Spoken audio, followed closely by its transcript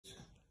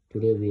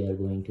Today we are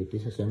going to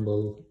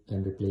disassemble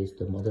and replace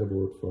the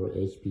motherboard for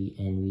HP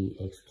Envy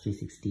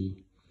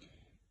X360.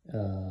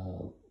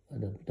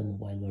 The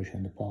mobile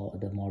version,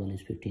 the model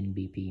is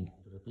 15BP.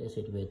 To replace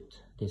it with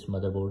this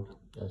motherboard,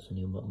 that's a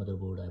new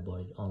motherboard. I bought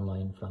it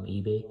online from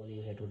eBay.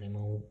 You have to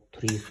remove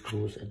 3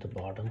 screws at the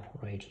bottom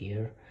right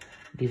here.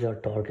 These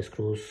are torque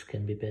screws,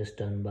 can be best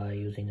done by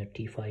using a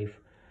T5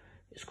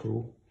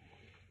 screw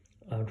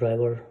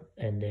driver,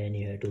 and then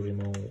you have to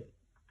remove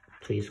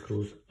 3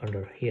 screws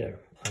under here.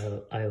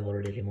 I have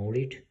already removed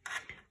it,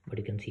 but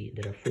you can see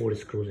there are 4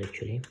 screws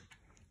actually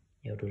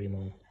you have to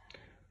remove.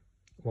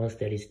 Once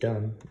that is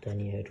done, then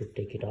you have to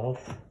take it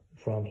off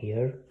from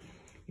here.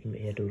 You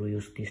have to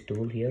use this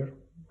tool here,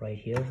 right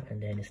here,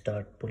 and then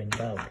start pulling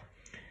it out.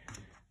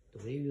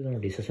 The way we're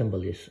going to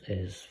disassemble this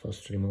is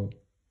first remove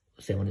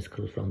 7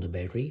 screws from the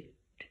battery,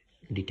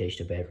 detach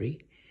the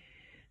battery,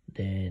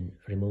 then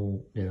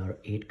remove, there are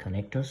 8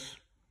 connectors.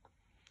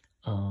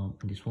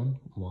 This one,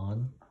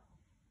 1,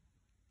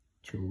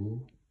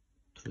 2,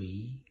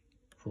 3,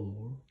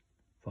 4,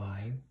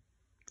 5,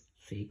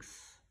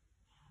 6,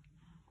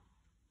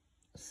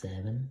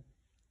 7,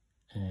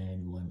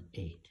 and 1,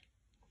 8.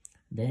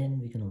 Then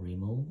we're gonna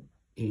remove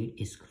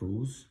 8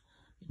 screws.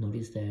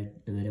 Notice that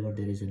wherever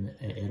there is an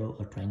arrow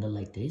or triangle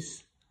like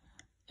this,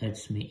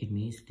 it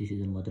means this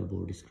is a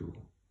motherboard screw.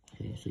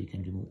 Okay, so you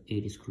can remove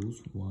 8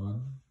 screws.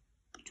 1,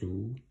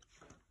 2,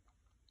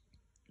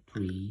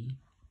 3,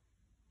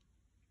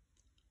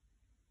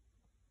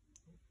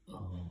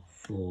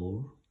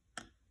 4,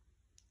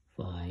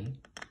 5,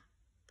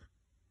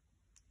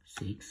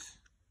 6,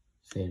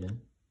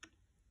 7,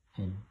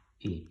 and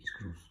 8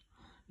 screws.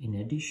 In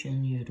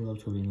addition, you have to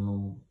also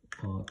remove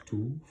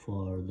 2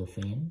 for the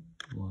fan,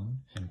 1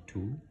 and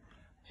 2,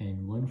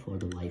 and 1 for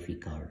the Wi-Fi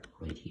card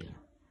right here.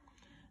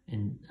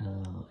 And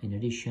in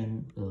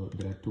addition,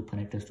 there are 2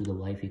 connectors to the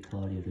Wi-Fi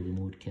card. You have to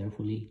remove it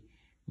carefully.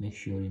 Make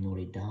sure you note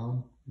it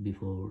down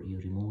before you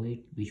remove it,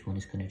 which one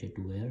is connected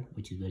to where,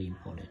 which is very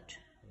important.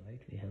 Right,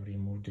 we have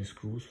removed the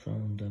screws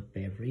from the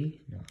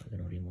battery. Now we're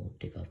gonna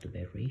take off the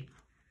battery.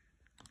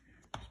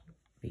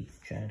 Be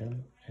gentle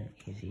and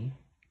easy.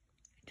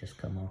 Just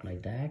come out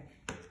like that.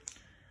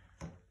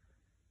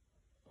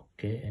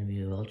 Okay, and we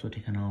have also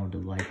taken out the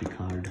Wi-Fi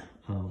card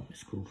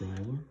screw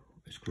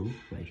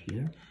right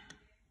here.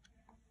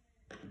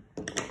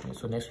 Okay,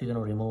 so next we're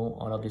gonna remove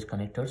all of these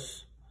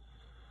connectors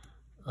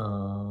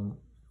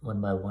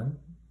one by one.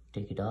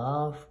 Take it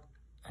off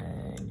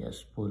and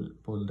just pull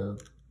the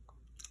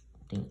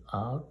thing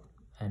out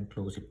and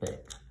close it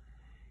back.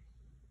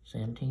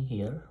 Same thing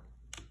here.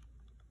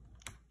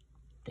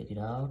 Take it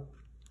out,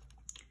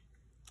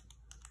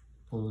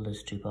 pull the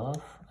strip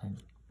off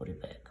and put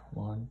it back.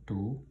 1,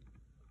 2.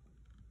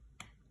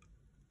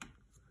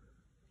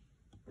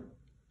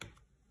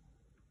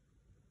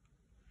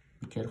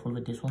 Be careful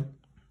with this one.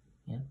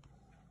 Yeah.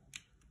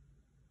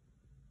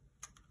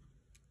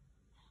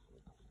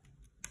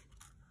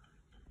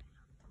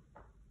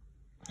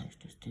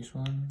 Next is this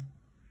one.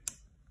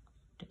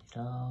 Take it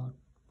out,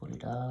 pull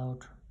it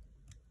out,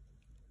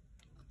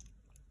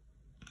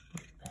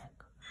 put it back.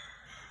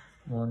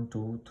 1,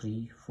 2,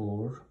 3,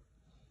 4.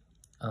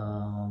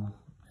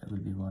 There will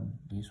be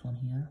this one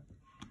here.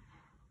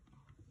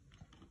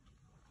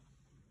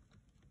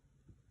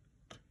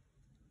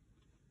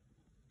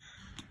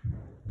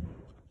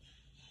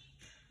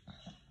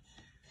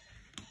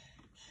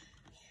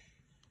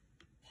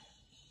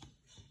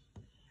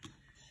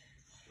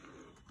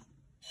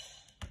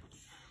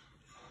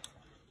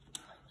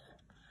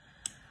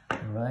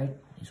 Alright,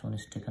 this one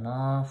is taken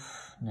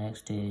off.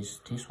 Next is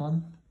this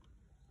one.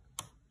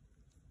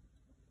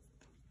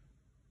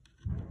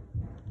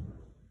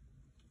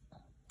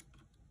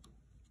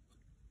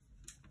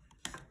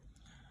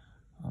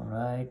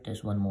 Alright,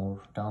 there's one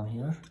more down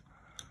here.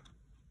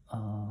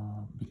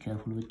 Be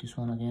careful with this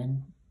one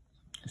again.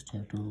 Just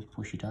have to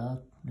push it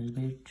up a little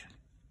bit.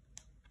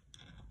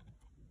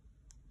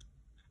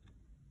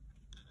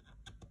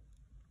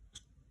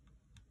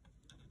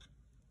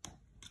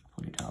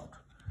 Pull it out.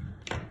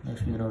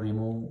 Next we're going to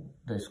remove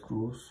the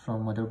screws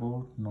from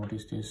motherboard.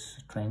 Notice this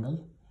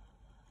triangle.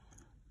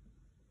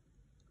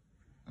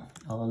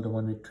 All the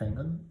one with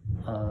triangle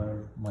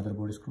are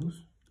motherboard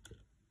screws.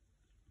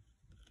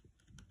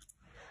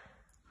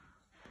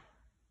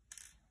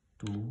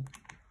 2,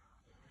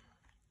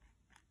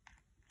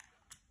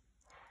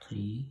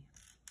 3,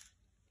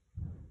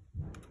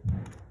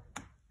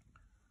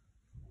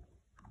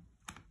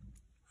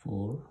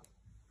 4,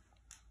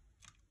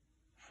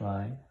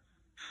 5,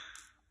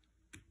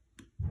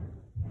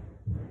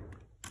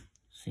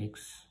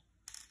 6,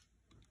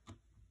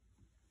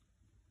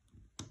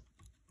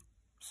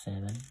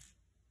 7,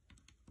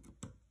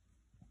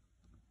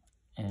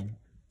 and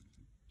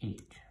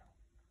 8.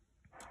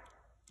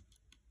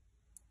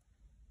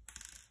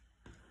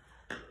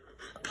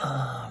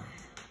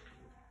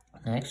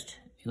 Next,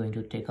 you're going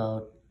to take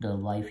out the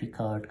Wi-Fi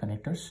card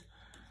connectors.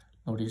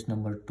 Notice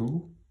number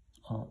 2,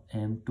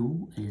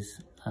 M2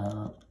 is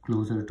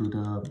closer to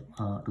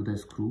the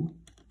screw.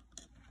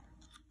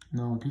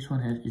 Now this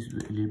one is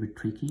a little bit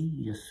tricky.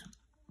 You just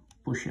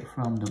push it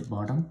from the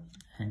bottom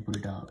and pull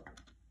it out.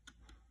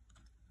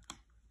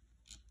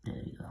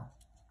 There you go.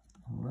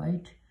 All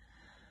right,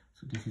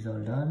 so this is all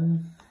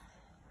done.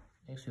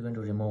 Next we're going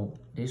to remove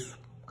this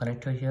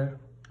connector here,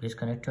 this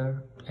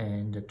connector,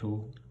 and the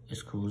two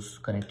screws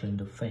connecting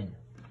the fan.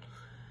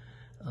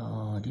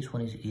 This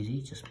one is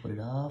easy, just pull it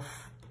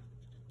off.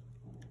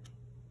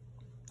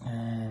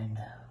 And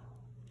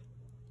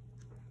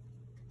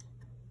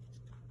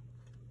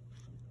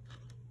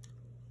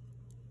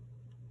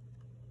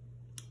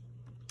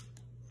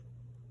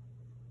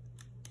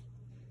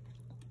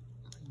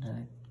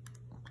that,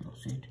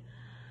 close it.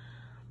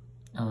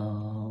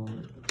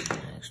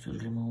 Next we'll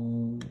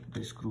remove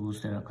the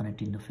screws that are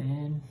connecting the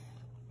fan.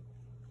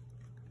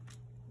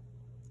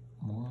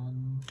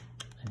 1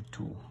 and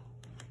 2.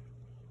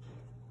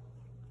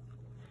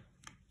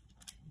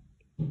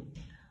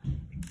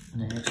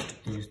 Next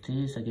is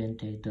this. Again,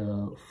 take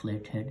the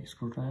flathead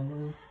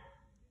screwdriver.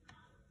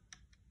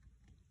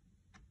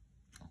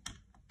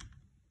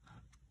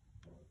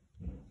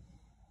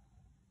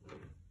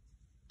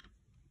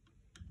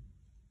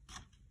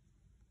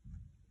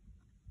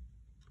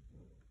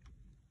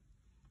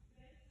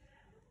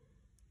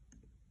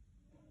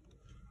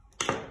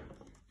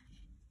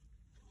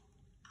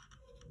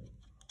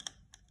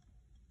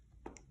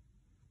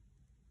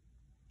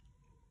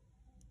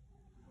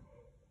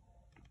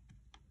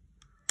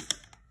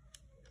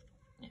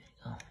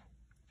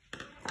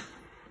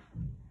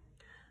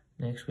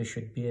 Next, we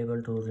should be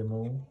able to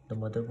remove the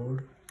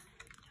motherboard.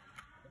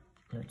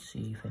 Let's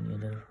see if any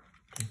other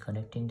thing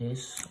connecting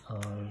this,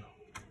 or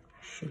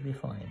should be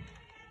fine.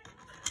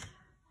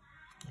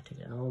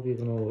 Now we're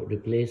going to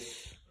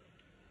replace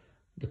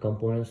the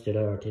components that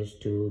are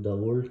attached to the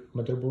old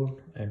motherboard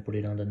and put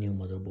it on the new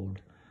motherboard.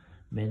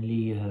 Mainly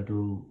you have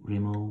to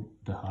remove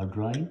the hard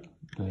drive,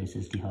 the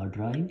SSD hard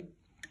drive,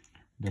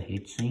 the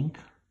heatsink,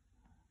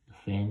 the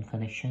fan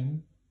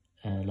connection,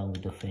 along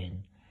with the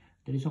fan.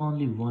 There is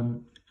only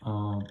one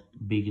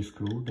big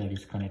screw that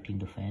is connecting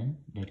the fan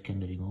that can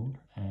be removed,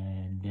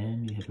 and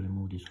then you have to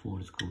remove these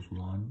 4 screws,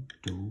 1,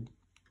 2,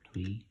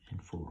 3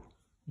 and 4.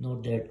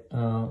 Note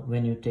that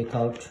when you take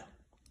out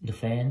the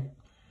fan,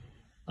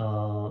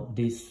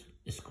 these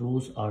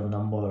screws are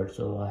numbered,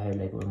 so I had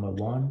like number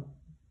 1,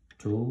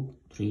 2,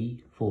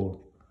 3, 4.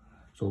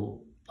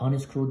 So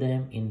unscrew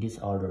them in this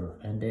order,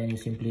 and then you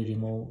simply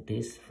remove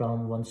this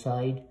from one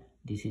side.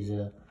 This is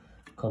a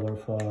cover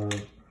for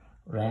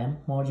RAM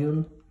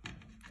module,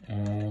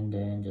 and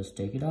then just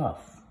take it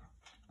off.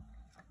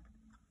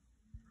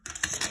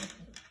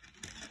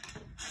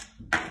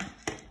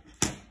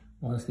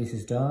 Once this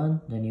is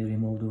done, then you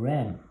remove the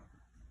RAM.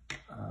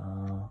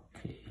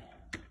 Okay,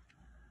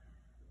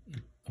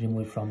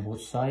 remove it from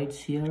both sides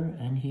here,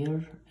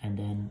 and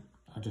then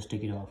I'll just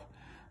take it off.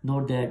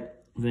 Note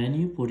that when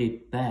you put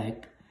it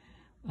back,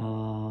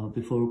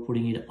 before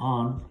putting it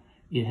on,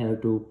 you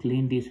have to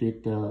clean this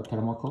with the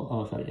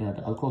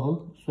the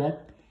alcohol swab.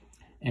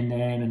 And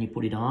then when you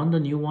put it on the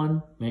new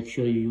one, make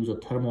sure you use a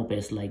thermal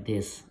paste like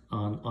this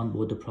on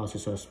both the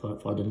processors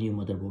for the new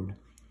motherboard.